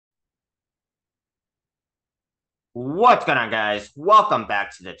What's going on, guys? Welcome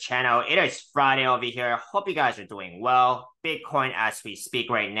back to the channel. It is Friday over here. Hope you guys are doing well. Bitcoin, as we speak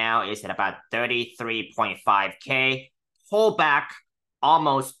right now, is at about 33.5K. Pull back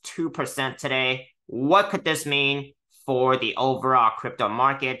almost 2% today. What could this mean for the overall crypto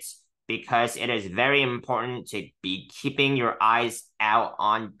markets? Because it is very important to be keeping your eyes out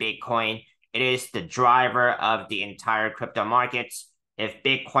on Bitcoin. It is the driver of the entire crypto markets. If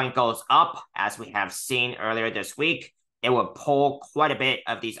Bitcoin goes up, as we have seen earlier this week, it will pull quite a bit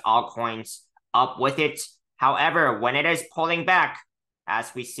of these altcoins up with it. However, when it is pulling back,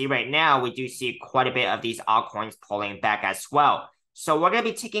 as we see right now, we do see quite a bit of these altcoins pulling back as well. So we're going to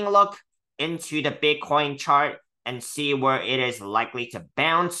be taking a look into the Bitcoin chart and see where it is likely to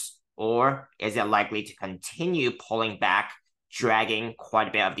bounce, or is it likely to continue pulling back, dragging quite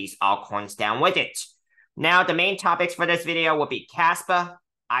a bit of these altcoins down with it. Now, the main topics for this video will be KASPA,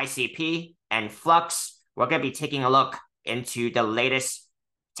 ICP, and FLUX. We're going to be taking a look into the latest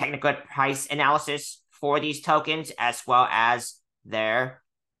technical price analysis for these tokens, as well as their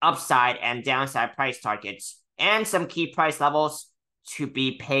upside and downside price targets, and some key price levels to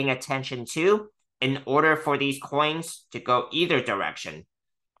be paying attention to in order for these coins to go either direction.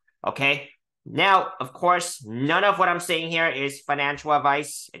 Okay, now, of course, none of what I'm saying here is financial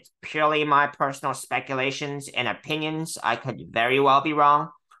advice. It's purely my personal speculations and opinions. I could very well be wrong.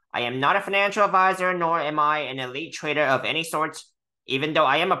 I am not a financial advisor, nor am I an elite trader of any sort, even though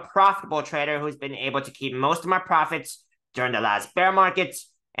I am a profitable trader who's been able to keep most of my profits during the last bear market,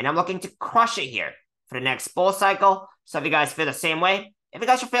 and I'm looking to crush it here for the next bull cycle. So if you guys feel the same way, if you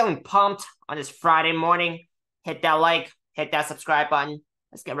guys are feeling pumped on this Friday morning, hit that like, hit that subscribe button.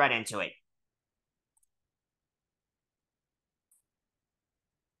 Let's get right into it.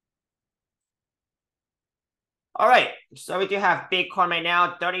 All right, so we do have Bitcoin right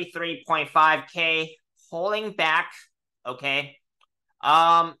now, 33.5K, pulling back, okay?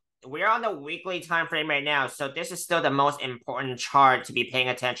 We're on the weekly time frame right now, so this is still the most important chart to be paying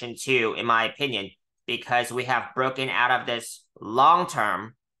attention to, in my opinion, because we have broken out of this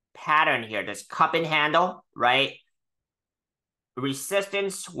long-term pattern here, this cup and handle, right?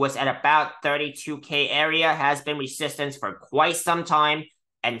 Resistance was at about 32K area, has been resistance for quite some time,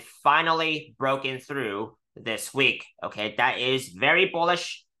 and finally broken through this week. Okay, that is very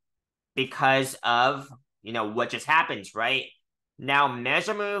bullish because of, what just happened, right? Now,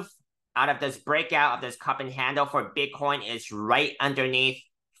 measure move out of this breakout of this cup and handle for Bitcoin is right underneath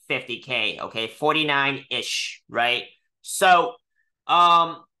 50K, okay, 49-ish, right? So,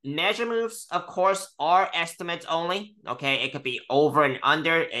 measure moves, of course, are estimates only, okay? It could be over and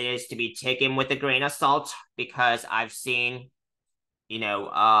under. It is to be taken with a grain of salt because I've seen,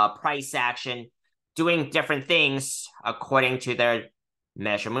 price action doing different things according to their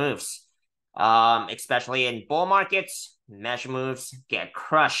measure moves. Especially in bull markets, measure moves get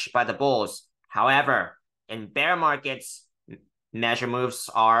crushed by the bulls. However, in bear markets, measure moves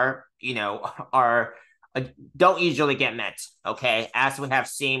are, are don't usually get met, okay? As we have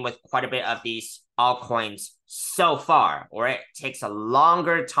seen with quite a bit of these altcoins so far, or it takes a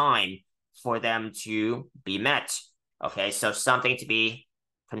longer time for them to be met, okay? So something to be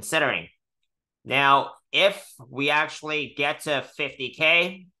considering. Now, if we actually get to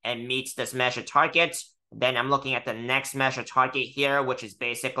 50K and meets this measure target, then I'm looking at the next measure target here, which is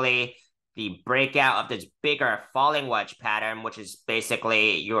basically the breakout of this bigger falling wedge pattern, which is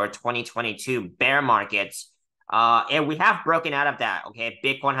basically your 2022 bear market. And we have broken out of that, okay?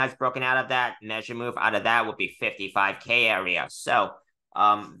 Bitcoin has broken out of that. Measure move out of that would be 55K area. So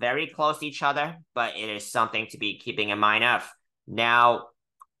very close to each other, but it is something to be keeping in mind of. Now,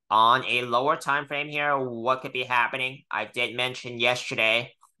 on a lower time frame here, what could be happening? I did mention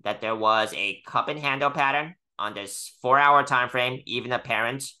yesterday that there was a cup and handle pattern on this 4-hour time frame, even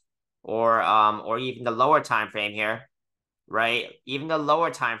apparent, or even the lower time frame here, right? Even the lower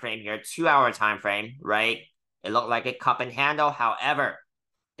time frame here, 2-hour time frame, right? It looked like a cup and handle. However,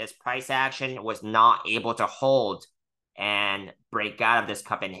 this price action was not able to hold and break out of this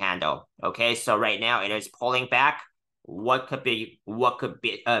cup and handle. Okay, so right now it is pulling back. What could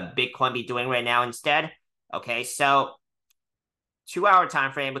Bitcoin be doing right now instead? Okay, so 2-hour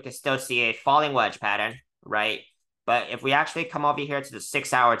time frame, we can still see a falling wedge pattern, right? But if we actually come over here to the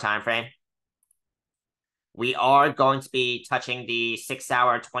 6-hour time frame, we are going to be touching the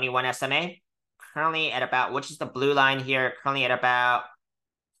 6-hour 21 SMA, currently at about, which is the blue line here, currently at about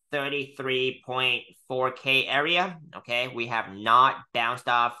 33.4K area. Okay, we have not bounced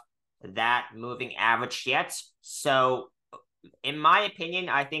off that moving average yet. So in my opinion,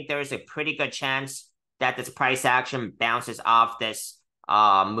 I think there is a pretty good chance that this price action bounces off this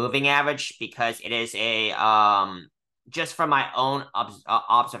moving average because it is a just from my own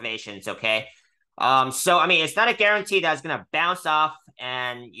observations, okay? So I mean, it's not a guarantee that it's gonna bounce off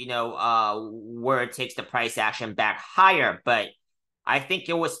and where it takes the price action back higher, but I think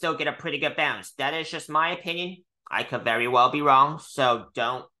it would still get a pretty good bounce. That is just my opinion. I could very well be wrong, so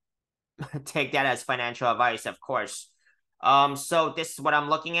don't take that as financial advice, of course. So this is what I'm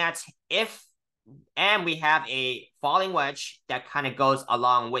looking at. And we have a falling wedge that kind of goes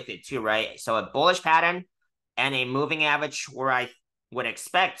along with it too, right? So a bullish pattern and a moving average where I would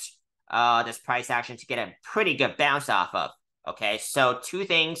expect this price action to get a pretty good bounce off of. Okay, so two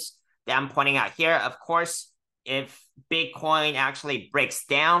things that I'm pointing out here. Of course, if Bitcoin actually breaks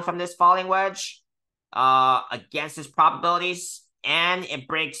down from this falling wedge against its probabilities and it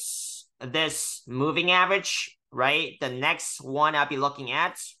breaks this moving average, right? The next one I'll be looking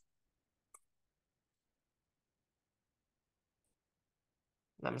at,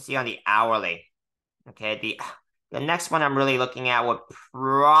 let me see on the hourly. Okay, the next one I'm really looking at would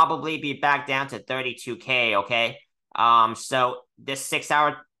probably be back down to 32K, okay? So this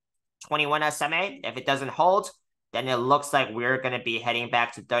 6-hour 21 SMA, if it doesn't hold, then it looks like we're going to be heading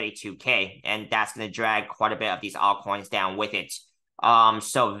back to 32K, and that's going to drag quite a bit of these altcoins down with it.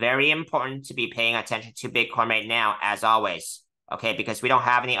 So very important to be paying attention to Bitcoin right now, as always, okay? Because we don't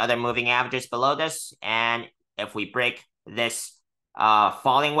have any other moving averages below this, and if we break this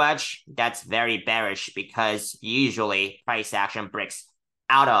falling wedge, that's very bearish because usually price action breaks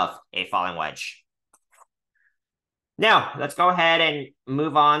out of a falling wedge. Now, let's go ahead and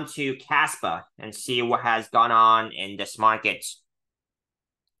move on to KASPA and see what has gone on in this market.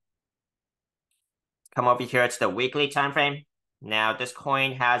 Come over here to the weekly time frame. Now, this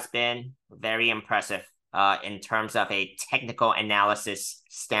coin has been very impressive in terms of a technical analysis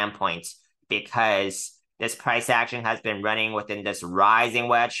standpoint because this price action has been running within this rising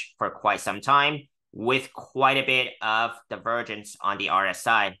wedge for quite some time with quite a bit of divergence on the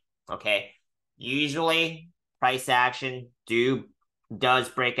RSI, okay? Usually, price action does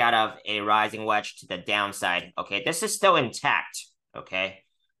break out of a rising wedge to the downside, okay? This is still intact, okay?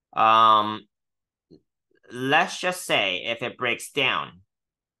 Let's just say if it breaks down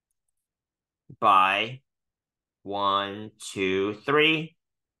by 1, 2, 3,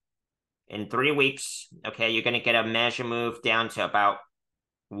 in 3 weeks, okay, you're going to get a measure move down to about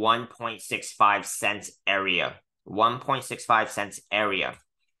 1.65 cents area. 1.65 cents area.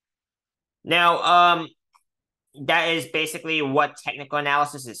 Now, that is basically what technical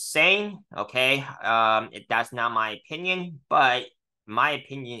analysis is saying, okay? That's not my opinion, but my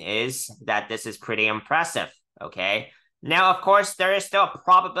opinion is that this is pretty impressive, okay? Now, of course, there is still a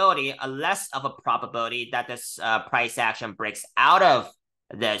probability, a less of a probability that this price action breaks out of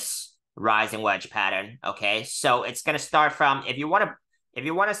this rising wedge pattern, okay? So it's going to start from, if you want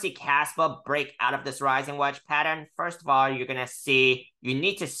to see KASPA break out of this rising wedge pattern, first of all, you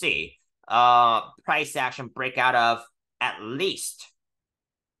need to see price action break out of at least,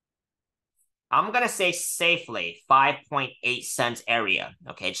 I'm going to say safely, 5.8 cents area,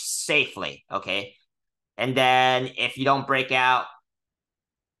 okay? Safely, okay? And then if you don't break out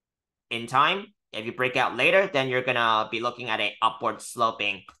in time, if you break out later, then you're going to be looking at an upward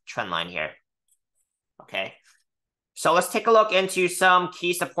sloping trend line here. Okay. So let's take a look into some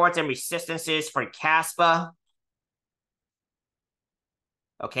key supports and resistances for KASPA.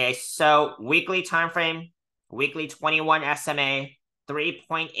 Okay, so weekly time frame, weekly 21 SMA,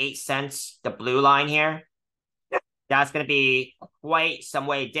 3.8 cents, the blue line here. That's going to be quite some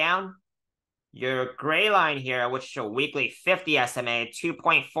way down. Your gray line here, which is a weekly 50 SMA,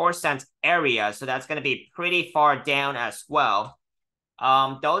 2.4 cents area. So that's going to be pretty far down as well.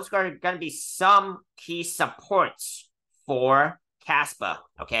 Those are going to be some key supports for KASPA.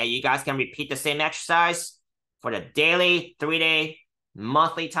 Okay, you guys can repeat the same exercise for the daily, 3-day,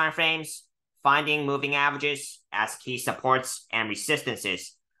 monthly time frames, finding moving averages as key supports and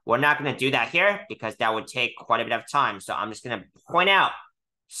resistances. We're not going to do that here because that would take quite a bit of time. So I'm just going to point out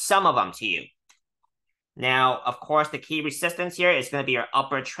some of them to you. Now, of course, the key resistance here is going to be your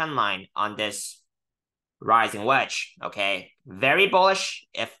upper trend line on this rising wedge, okay? Very bullish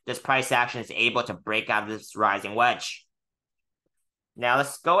if this price action is able to break out of this rising wedge. Now,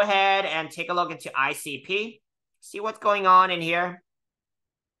 let's go ahead and take a look into ICP. See what's going on in here.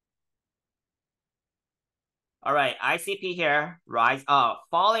 All right, ICP here,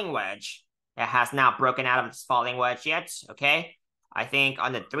 falling wedge. It has not broken out of this falling wedge yet, okay? I think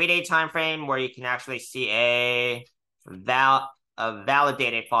on the 3-day time frame where you can actually see a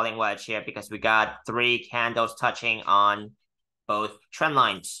validated falling wedge here because we got 3 candles touching on both trend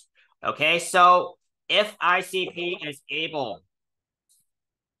lines. Okay, so if ICP is able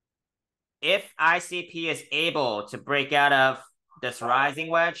if ICP is able to break out of this rising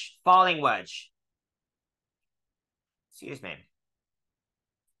wedge, falling wedge, excuse me.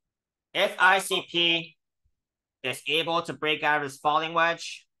 If ICP is able to break out of this falling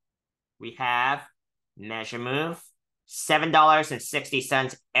wedge, we have measure move,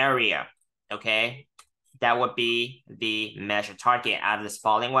 $7.60 area, okay? That would be the measure target out of this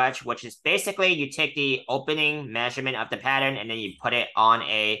falling wedge, which is basically you take the opening measurement of the pattern and then you put it on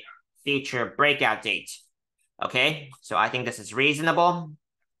a future breakout date, okay? So I think this is reasonable.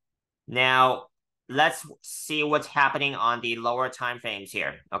 Now, let's see what's happening on the lower time frames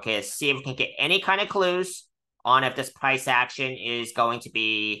here. Okay, let's see if we can get any kind of clues on if this price action is going to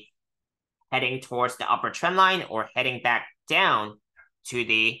be heading towards the upper trend line or heading back down to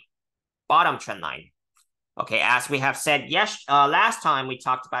the bottom trend line. Okay, as we have said, yes, last time we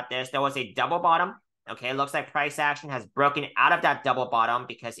talked about this, there was a double bottom. Okay, it looks like price action has broken out of that double bottom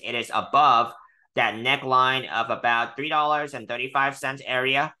because it is above that neckline of about $3.35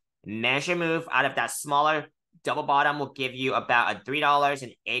 area. Measure move out of that smaller double bottom will give you about a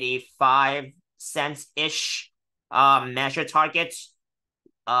 $3.85-ish measure target.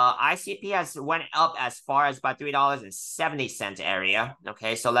 ICP has went up as far as about $3.70 area.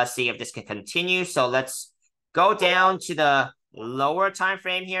 Okay, so let's see if this can continue. So let's go down to the lower time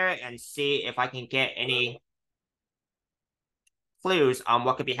frame here and see if I can get any clues on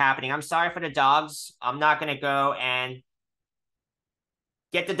what could be happening. I'm sorry for the dogs. I'm not gonna go and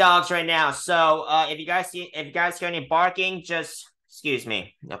get the dogs right now. So if you guys hear any barking, just excuse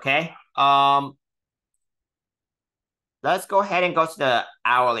me. Okay. Let's go ahead and go to the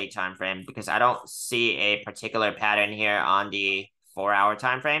hourly time frame because I don't see a particular pattern here on the 4-hour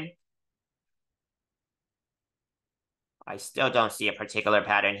time frame. I still don't see a particular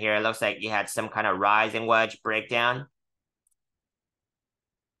pattern here. It looks like you had some kind of rising wedge breakdown,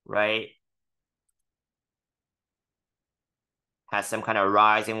 right? Has some kind of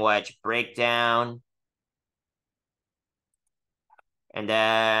rising wedge breakdown. And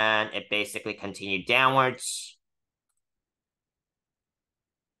then it basically continued downwards.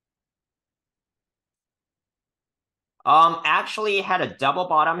 Actually had a double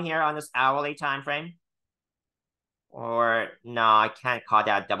bottom here on this hourly time frame. Or no, I can't call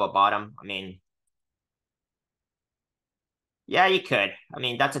that double bottom. I mean, yeah, you could. I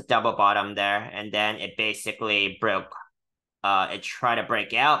mean, that's a double bottom there. And then it basically broke. It tried to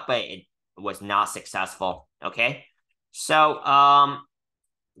break out, but it was not successful. Okay. So,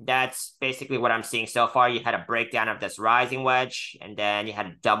 that's basically what I'm seeing so far. You had a breakdown of this rising wedge, and then you had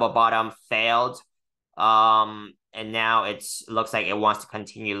a double bottom, failed. And now it looks like it wants to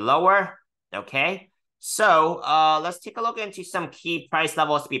continue lower. Okay. So let's take a look into some key price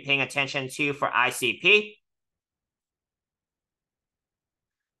levels to be paying attention to for ICP.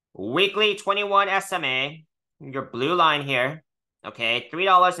 Weekly 21 SMA, your blue line here. Okay,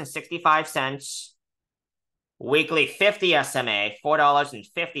 $3.65. Weekly 50 SMA,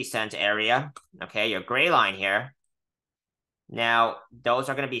 $4.50 area. Okay, your gray line here. Now, those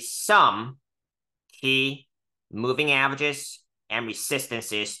are going to be some key moving averages and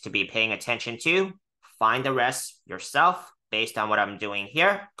resistances to be paying attention to. Find the rest yourself based on what I'm doing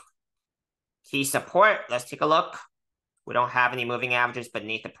here. Key support, let's take a look. We don't have any moving averages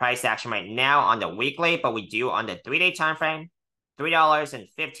beneath the price action right now on the weekly, but we do on the 3-day time frame.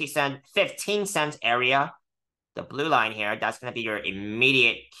 $3.15 area. The blue line here, that's going to be your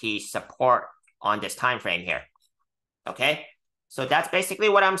immediate key support on this time frame here. Okay, so that's basically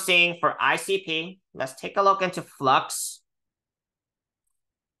what I'm seeing for ICP. Let's take a look into FLUX.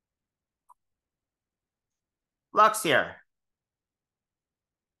 FLUX here.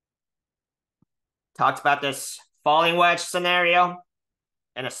 Talked about this falling wedge scenario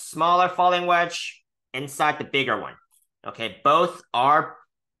and a smaller falling wedge inside the bigger one. Okay,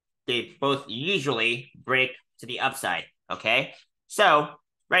 they both usually break to the upside. Okay, so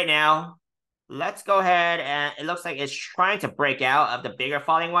right now, let's go ahead and it looks like it's trying to break out of the bigger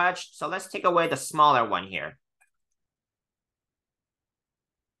falling wedge. So let's take away the smaller one here.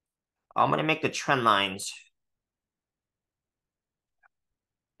 I'm going to make the trend lines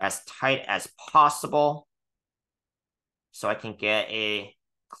as tight as possible so I can get a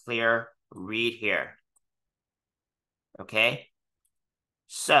clear read here. Okay,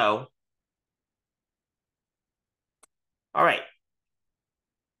 so, all right.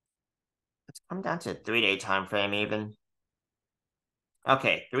 Let's come down to 3-day time frame even.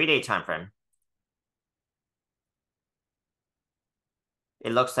 Okay, 3-day time frame.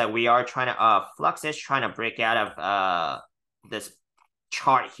 It looks like we are trying to, FLUX is trying to break out of this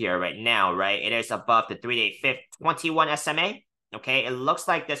chart here right now, right? It is above the 3-day 21 SMA. Okay, it looks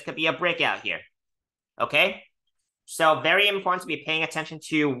like this could be a breakout here. Okay, so very important to be paying attention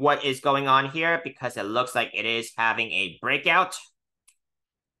to what is going on here because it looks like it is having a breakout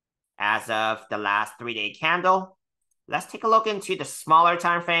as of the last 3-day candle. Let's take a look into the smaller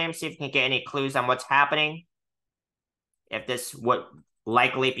time frame, see if we can get any clues on what's happening. If this would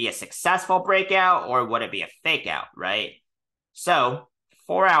likely be a successful breakout or would it be a fake out, right? So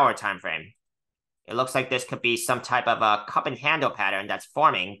 4-hour time frame. It looks like this could be some type of a cup and handle pattern that's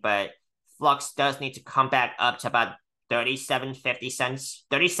forming, but Flux does need to come back up to about 37.50 cents,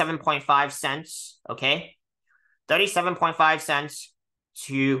 37.5 cents, okay? 37.5 cents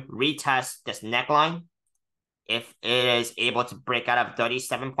to retest this neckline. If it is able to break out of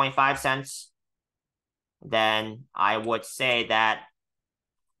 37.5 cents, then I would say that,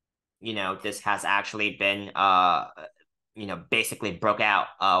 this has actually been, basically broke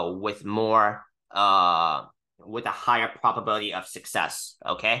out with more, with a higher probability of success,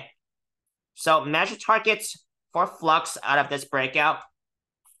 okay? So measure targets for Flux out of this breakout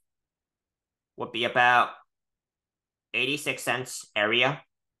would be about 86 cents area,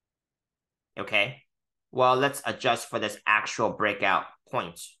 okay? Well, let's adjust for this actual breakout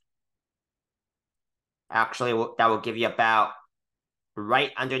point. Actually, that will give you about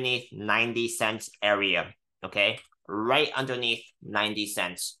right underneath 90 cents area, okay? Right underneath 90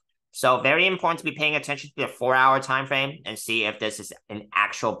 cents. So very important to be paying attention to the 4-hour time frame and see if this is an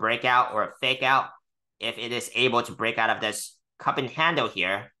actual breakout or a fake out. If it is able to break out of this cup and handle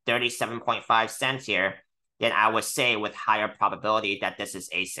here, 37.5 cents here, then I would say with higher probability that this is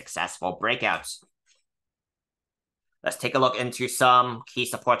a successful breakout. Let's take a look into some key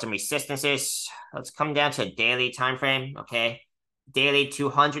supports and resistances. Let's come down to a daily time frame, okay? Daily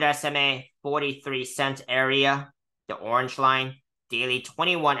 200 SMA, 43 cent area, the orange line. Daily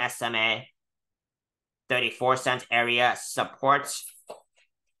 21 SMA, 34 cent area, supports.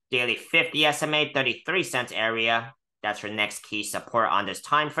 Daily 50 SMA, 33 cent area. That's your next key support on this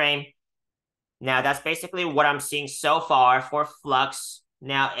time frame. Now, that's basically what I'm seeing so far for Flux.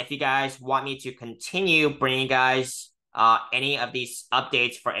 Now, if you guys want me to continue bringing you guys any of these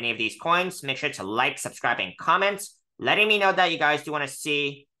updates for any of these coins, make sure to like, subscribe, and comment, letting me know that you guys do want to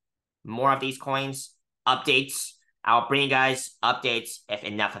see more of these coins, updates. I'll bring you guys updates if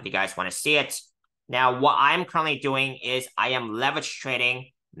enough of you guys want to see it. Now, what I'm currently doing is I am leverage trading,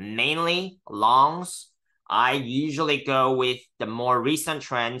 mainly longs. I usually go with the more recent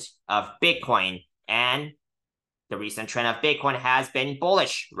trend of Bitcoin, and the recent trend of Bitcoin has been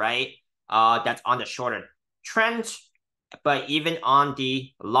bullish, right? That's on the shorter trend, but even on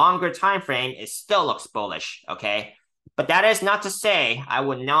the longer time frame, it still looks bullish, okay? But that is not to say I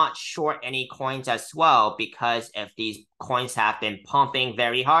would not short any coins as well, because if these coins have been pumping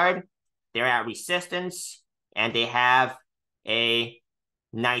very hard, they're at resistance, and they have a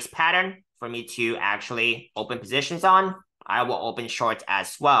nice pattern for me to actually open positions on, I will open shorts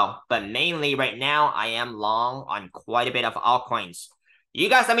as well. But mainly right now, I am long on quite a bit of altcoins. You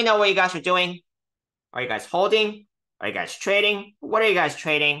guys let me know what you guys are doing. Are you guys holding? Are you guys trading? What are you guys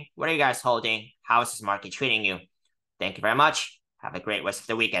trading? What are you guys holding? How is this market treating you? Thank you very much. Have a great rest of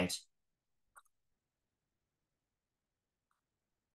the weekend.